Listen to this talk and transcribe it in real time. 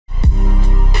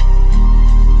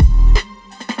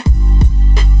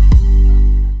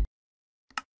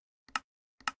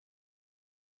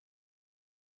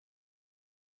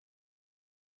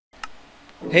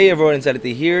Hey everyone,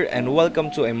 Insanity here and welcome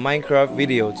to a Minecraft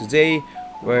video. Today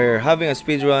we're having a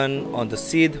speedrun on the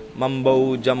seed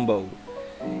Mambo Jumbo.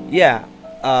 Yeah,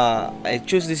 I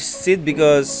choose this seed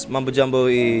because Mambo Jumbo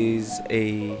is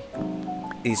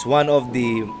one of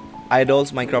the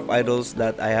idols, Minecraft idols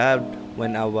that I had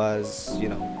when I was,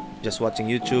 just watching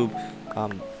YouTube,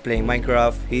 playing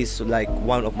Minecraft. He's like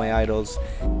one of my idols.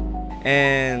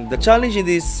 And the challenge in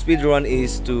this speedrun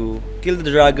is to kill the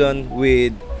dragon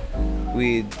with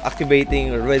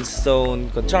activating a redstone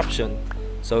contraption.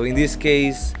 So in this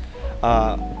case,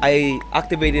 I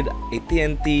activated a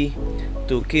TNT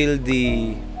to kill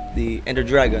the ender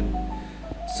dragon.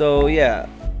 So yeah,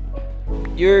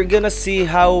 you're gonna see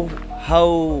how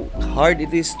hard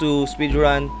it is to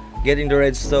speedrun getting the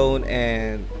redstone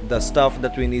and the stuff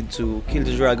that we need to kill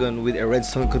the dragon with a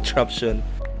redstone contraption.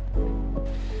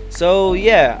 So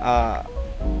yeah,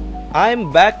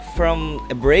 I'm back from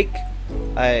a break.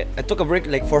 I took a break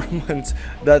like 4 months.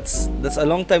 That's a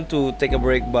long time to take a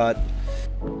break, but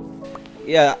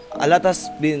yeah, a lot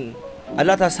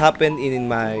has happened in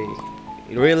my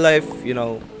real life,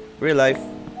 real life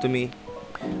to me,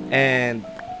 and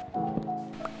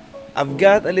I've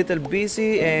got a little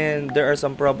busy, and there are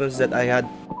some problems that I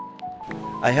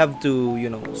have to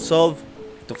solve,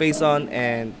 to face on,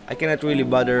 and I cannot really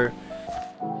bother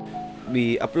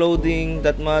be uploading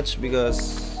that much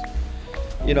because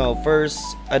first,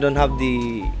 I don't have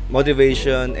the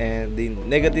motivation and the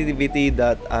negativity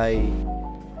that I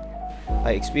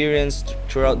experienced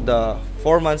throughout the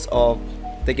 4 months of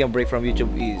taking a break from YouTube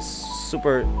is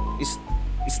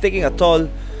taking a toll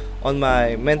on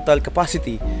my mental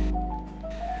capacity.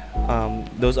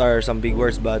 Those are some big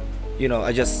words, but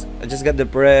I just got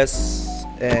depressed,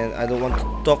 and I don't want to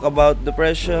talk about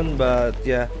depression, but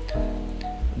yeah,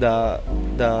 the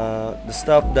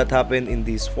stuff that happened in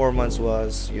these 4 months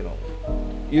was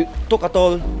you took a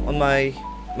toll on my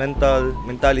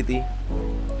mentality.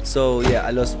 So yeah,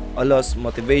 I lost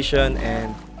motivation,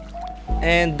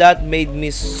 and that made me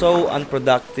so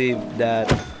unproductive that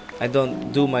I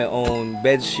don't do my own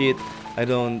bed sheet. I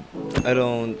don't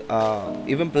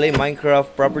even play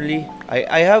Minecraft properly.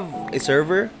 I have a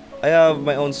server. I have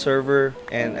my own server,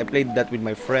 and I played that with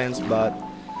my friends, but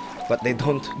they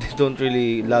don't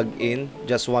really log in.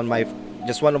 Just one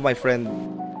of my friend,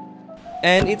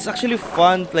 and it's actually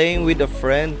fun playing with a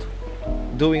friend,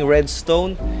 doing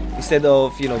redstone instead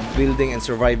of building and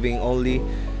surviving only.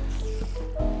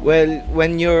 Well,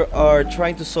 when you are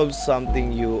trying to solve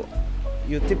something, you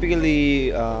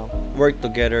typically work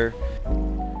together.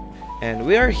 And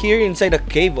we are here inside a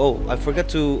cave. Oh, I forgot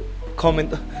to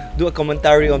do a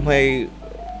commentary on my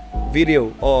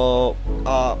video.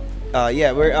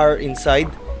 Yeah, we are inside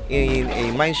in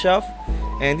a mine shaft,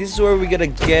 and this is where we're gonna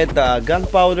get the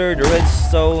gunpowder, the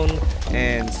redstone,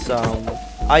 and some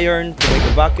iron to make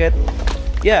a bucket.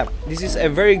 Yeah, this is a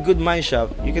very good mine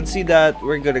shaft. You can see that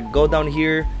we're gonna go down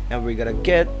here and we're gonna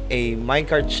get a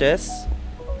minecart chest.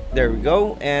 There we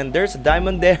go, and there's a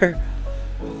diamond there,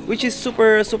 which is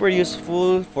super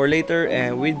useful for later.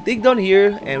 And we dig down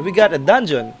here and we got a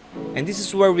dungeon, and this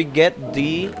is where we get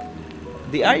the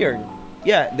iron.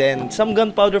 Yeah, then some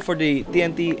gunpowder for the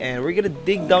TNT, and we're gonna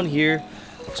dig down here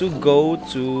to go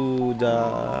to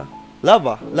the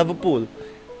lava pool.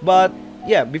 But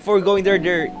yeah, before going there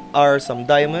are some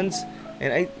diamonds, and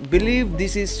I believe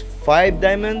this is 5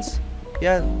 diamonds.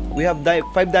 Yeah, we have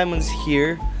 5 diamonds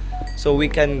here, so we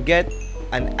can get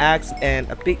an axe and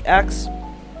a pickaxe,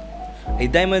 a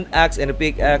diamond axe and a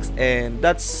pickaxe, and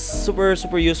that's super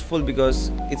useful because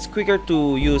it's quicker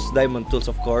to use diamond tools,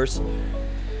 of course.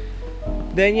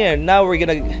 Then yeah, now we're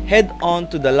gonna head on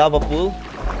to the lava pool.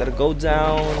 Gotta go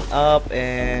down, up,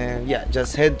 and yeah,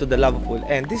 just head to the lava pool.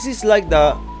 And this is like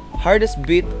the hardest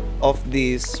bit of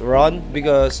this run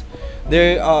because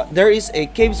there is a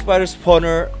cave spider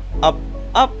spawner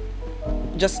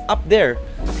just up there,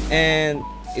 and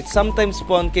it sometimes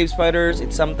spawn cave spiders,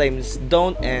 it sometimes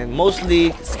don't, and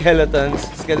mostly skeletons.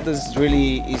 Skeletons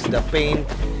really is the pain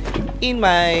in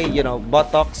my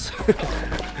buttocks.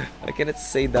 I cannot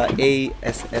say the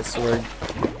ASS word.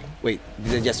 Wait,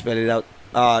 did I just spell it out?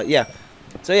 Yeah.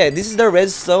 So yeah, this is the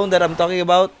redstone that I'm talking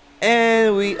about,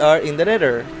 and we are in the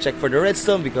nether. Check for the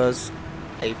redstone because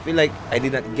I feel like I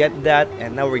did not get that,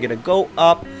 and now we're gonna go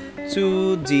up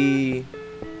to the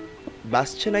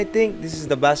bastion. I think this is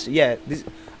the bastion. Yeah,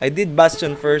 I did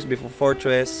bastion first before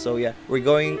fortress. So yeah, we're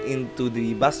going into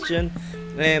the bastion,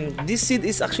 and this seed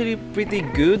is actually pretty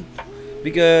good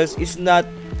because it's not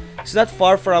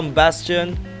far from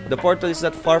bastion. The portal is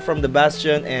not far from the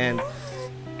bastion, and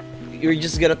you're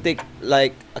just gonna take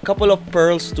like a couple of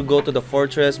pearls to go to the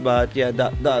fortress. But yeah,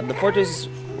 the fortress is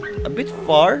a bit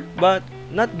far, but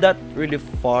not that really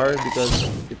far because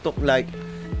it took like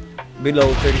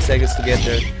below 30 seconds to get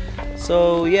there.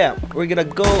 So yeah, we're gonna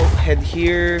go head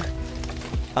here,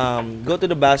 go to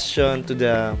the bastion,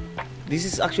 this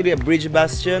is actually a bridge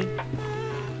bastion.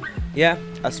 Yeah,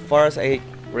 as far as I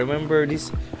remember,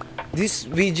 this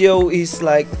video is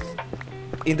like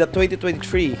in the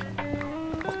 2023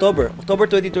 October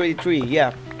 2023.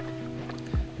 Yeah,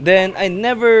 then I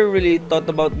never really thought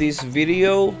about this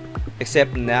video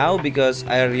except now because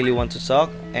I really want to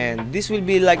talk, and this will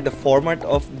be like the format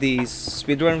of these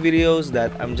speedrun videos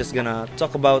that I'm just gonna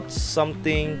talk about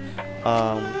something.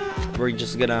 We're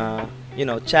just gonna, you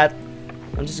know, chat.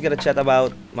 I'm just gonna chat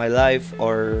about my life,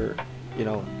 or you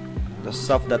know, the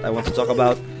stuff that I want to talk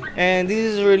about. And this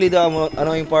is really the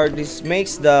annoying part. This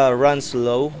makes the run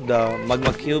slow, the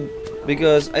magma cube,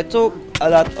 because I took a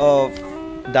lot of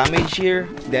damage here.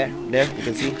 There you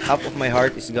can see half of my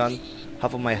heart is gone,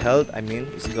 half of my health I mean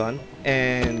is gone.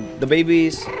 And the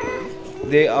babies,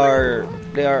 they are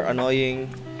annoying,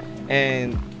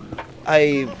 and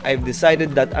I've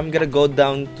decided that I'm gonna go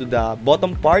down to the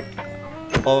bottom part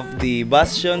of the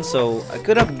bastion. So I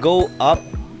could have go up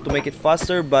to make it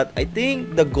faster, but I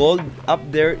think the gold up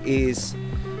there is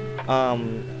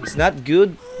it's not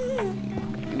good.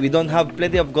 We don't have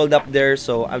plenty of gold up there,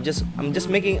 so I'm just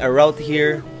making a route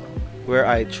here where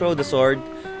I throw the sword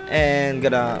and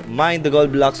gonna mine the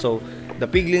gold block, so the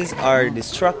piglins are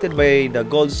distracted by the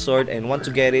gold sword and want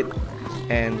to get it,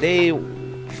 and they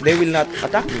will not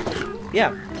attack me.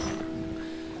 Yeah.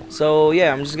 So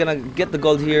yeah, I'm just gonna get the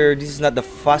gold here. This is not the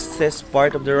fastest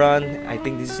part of the run. I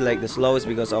think this is like the slowest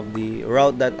because of the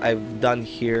route that I've done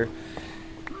here.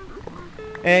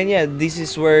 And yeah, this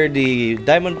is where the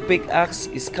diamond pickaxe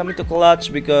is coming to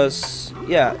clutch, because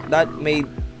yeah, that made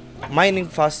mining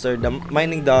faster,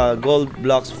 mining the gold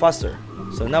blocks faster.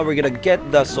 So now we're gonna get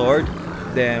the sword,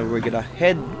 then we're gonna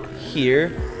head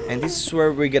here, and this is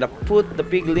where we're gonna put the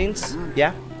piglins,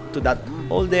 yeah, to that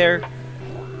hole there.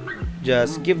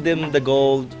 Just give them the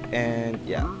gold, and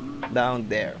yeah, down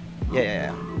there.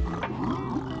 Yeah.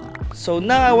 So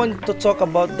now I want to talk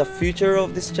about the future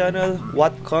of this channel,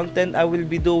 what content I will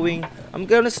be doing. I'm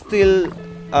gonna still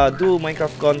do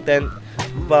Minecraft content,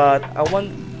 but I want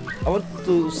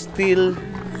to still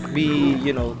be,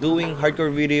 you know, doing hardcore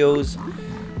videos.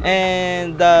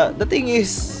 And the thing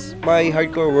is, my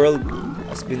hardcore world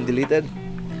has been deleted.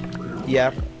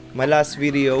 Yeah, my last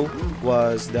video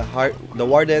was the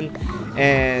warden,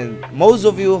 and most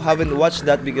of you haven't watched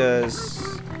that because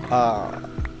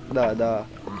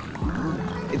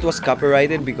it was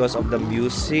copyrighted because of the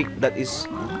music that is,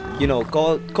 you know,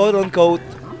 called quote unquote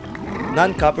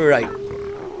non-copyright.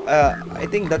 I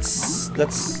think that's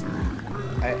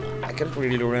I can't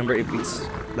really remember if it's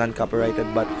non-copyrighted,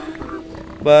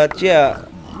 but yeah,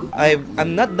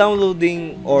 I'm not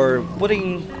downloading or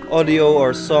putting audio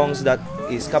or songs that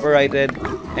is copyrighted,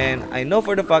 and I know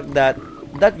for the fact that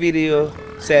that video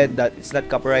said that it's not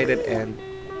copyrighted, and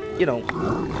you know,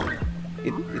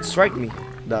 it struck me,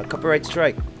 the copyright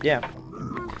strike. Yeah,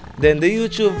 then the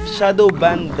YouTube shadow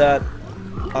banned that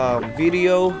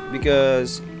video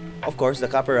because of course the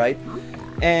copyright,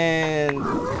 and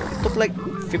it took like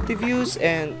 50 views,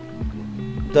 and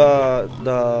the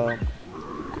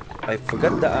I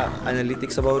forgot the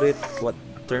analytics about it, what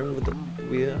term would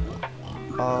we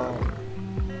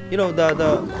you know,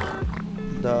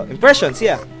 the impressions.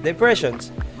 Yeah, the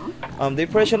impressions. The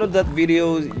impression of that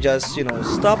video just, you know,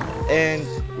 stopped, and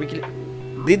we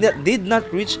did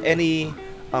not reach any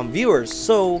viewers.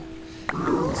 So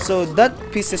that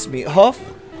pisses me off,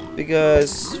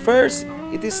 because first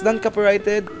it is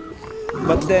non-copyrighted,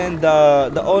 but then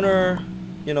the owner,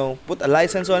 you know, put a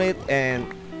license on it, and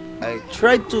I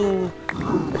tried to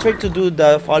do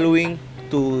the following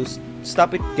to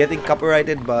stop it getting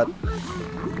copyrighted, but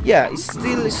yeah, it's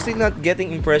still not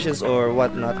getting impressions or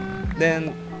whatnot.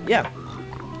 Then yeah,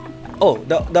 oh,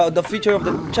 the future of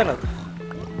the channel,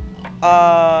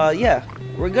 yeah,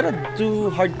 we're gonna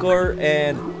do hardcore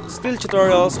and still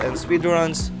tutorials and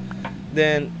speedruns.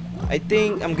 Then I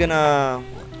think I'm gonna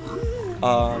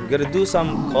do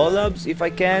some collabs if I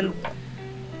can.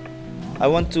 I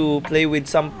want to play with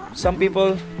some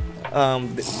people,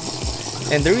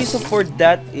 and the reason for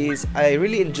that is I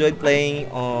really enjoyed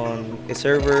playing on a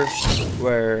server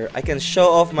where I can show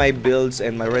off my builds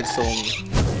and my redstone,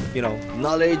 you know,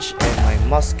 knowledge and my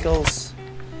muscles.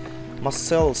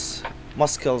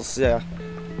 Yeah.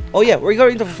 Oh yeah, we're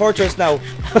going to the fortress now.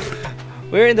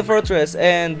 We're in the fortress,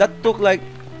 and that took like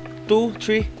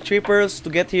three pearls to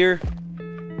get here.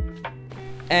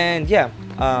 And yeah,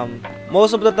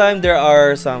 most of the time there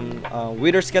are some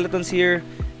wither skeletons here,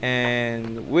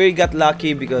 and we got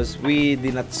lucky because we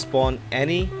did not spawn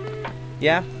any.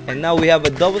 Yeah, and now we have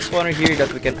a double spawner here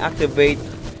that we can activate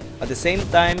at the same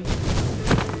time.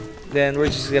 Then we're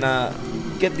just gonna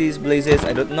get these blazes.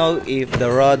 I don't know if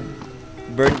the rod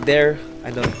burnt there.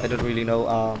 I don't really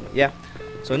know. Yeah,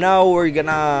 so now we're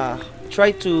gonna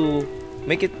try to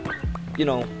make it, you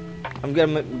know, I'm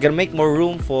gonna make more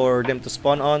room for them to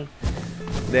spawn on.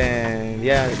 Then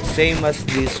yeah, same as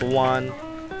this one,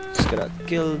 just gonna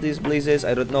kill these blazes.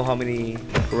 I don't know how many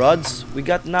rods we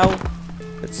got now.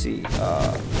 Let's see.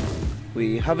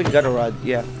 We haven't got a rod.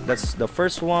 Yeah, that's the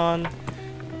first one.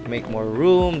 Make more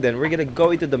room. Then we're gonna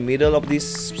go into the middle of these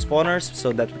spawners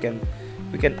so that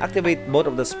we can activate both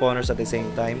of the spawners at the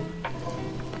same time.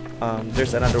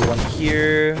 There's another one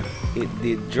here. It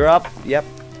did drop. Yep,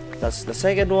 that's the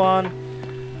second one.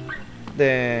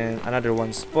 Then another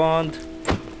one spawned.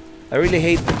 I really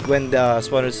hate when the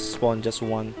spawners spawn just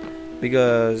one,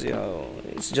 because you know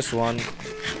it's just one.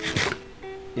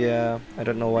 Yeah, I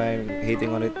don't know why I'm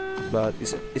hating on it, but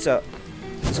it's a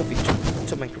feature.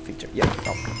 It's a micro feature. Yeah,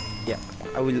 no. Yeah.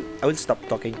 I will stop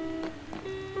talking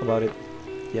about it.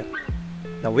 Yeah.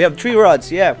 Now we have 3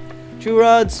 rods. Yeah, 3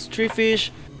 rods, 3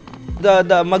 fish. The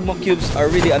magma cubes are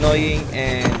really annoying,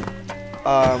 and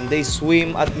they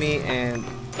swim at me, and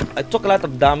I took a lot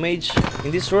of damage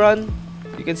in this run.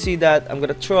 You can see that I'm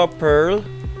gonna throw a pearl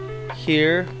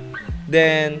here,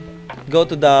 then go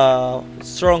to the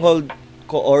stronghold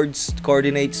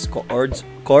coordinates.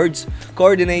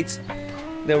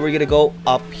 Then we're gonna go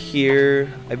up here.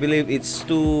 I believe it's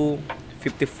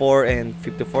 254 and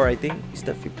 54. I think, is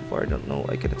that 54? I don't know,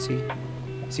 I cannot see.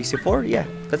 64? Yeah,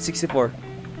 that's 64.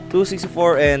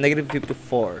 264 and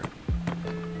 -54.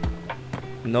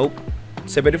 Nope.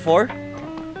 74?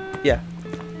 Yeah.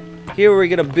 Here we're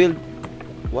gonna build,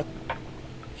 what?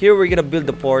 Here we're gonna build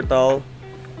the portal.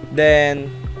 Then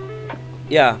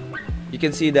yeah, you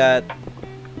can see that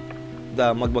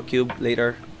the magma cube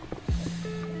later.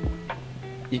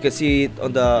 You can see it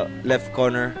on the left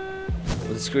corner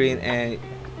of the screen, and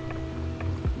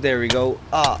there we go.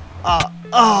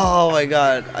 Oh my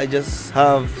god, I just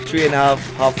have 3.5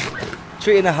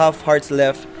 hearts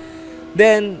left.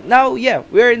 Then now, yeah,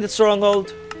 we're in the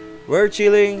stronghold. We're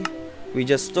chilling. We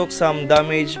just took some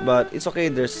damage, but it's okay.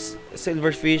 There's a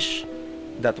silverfish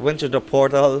that went through the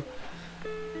portal.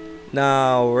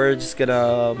 Now we're just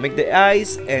gonna make the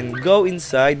ice and go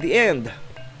inside the end.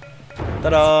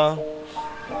 Ta-da!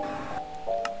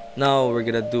 Now we're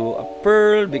gonna do a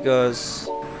pearl because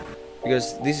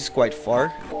this is quite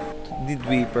far. Did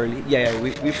we pearl? Yeah,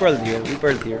 we pearled here. We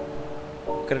pearled here.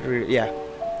 Yeah,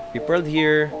 we pearled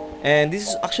here, and this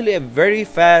is actually a very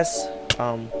fast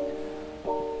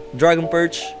dragon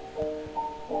perch.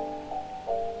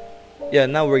 Yeah,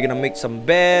 now we're gonna make some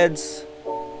beds.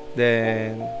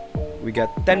 Then we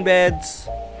got 10 beds.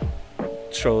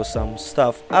 Throw some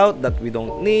stuff out that we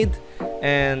don't need,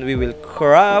 and we will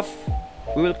craft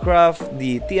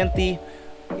the TNT.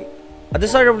 At the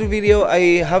start of the video,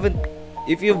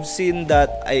 if you've seen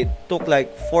that, I took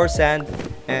like 4 sand,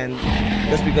 and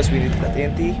that's because we need the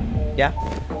TNT. Yeah.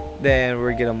 Then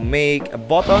we're gonna make a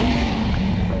button,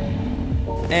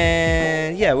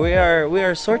 and yeah, we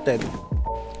are sorted.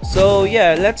 So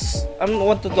yeah, I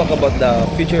want to talk about the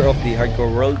future of the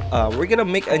hardcore world. We're gonna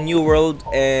make a new world,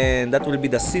 and that will be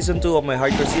the season 2 of my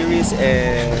hardcore series.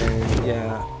 And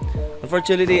yeah,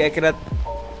 unfortunately I cannot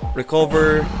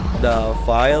recover the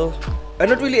file. I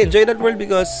don't really enjoy that world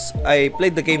because I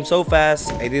played the game so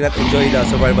fast. I did not enjoy the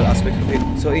survival aspect of it.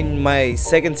 So in my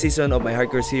second season of my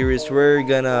hardcore series, we're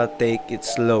gonna take it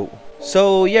slow.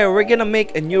 So yeah, we're gonna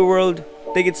make a new world,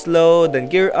 take it slow,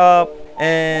 then gear up.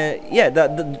 And yeah,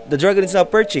 the dragon is now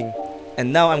perching.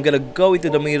 And now I'm gonna go into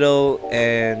the middle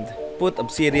and put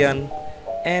obsidian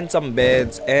and some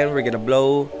beds, and we're gonna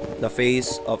blow the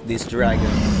face of this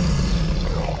dragon.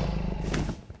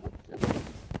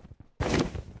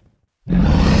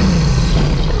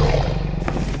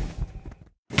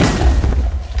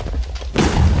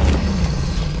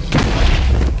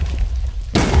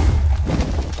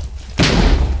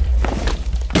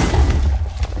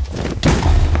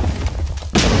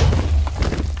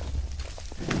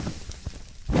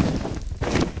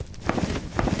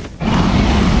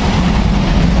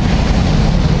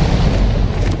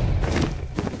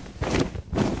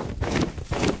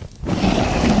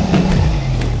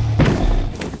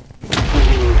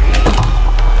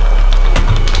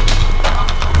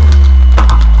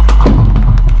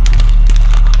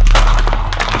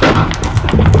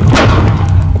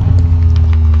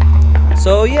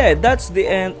 So yeah, that's the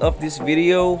end of this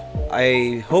video.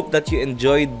 I hope that you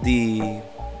enjoyed the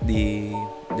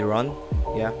the run.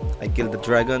 Yeah, I killed the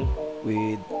dragon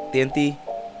with TNT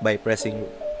by pressing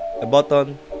a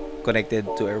button connected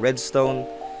to a redstone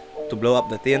to blow up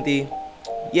the TNT.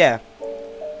 Yeah,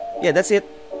 yeah, that's it.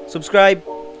 Subscribe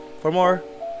for more.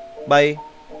 Bye.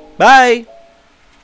 Bye.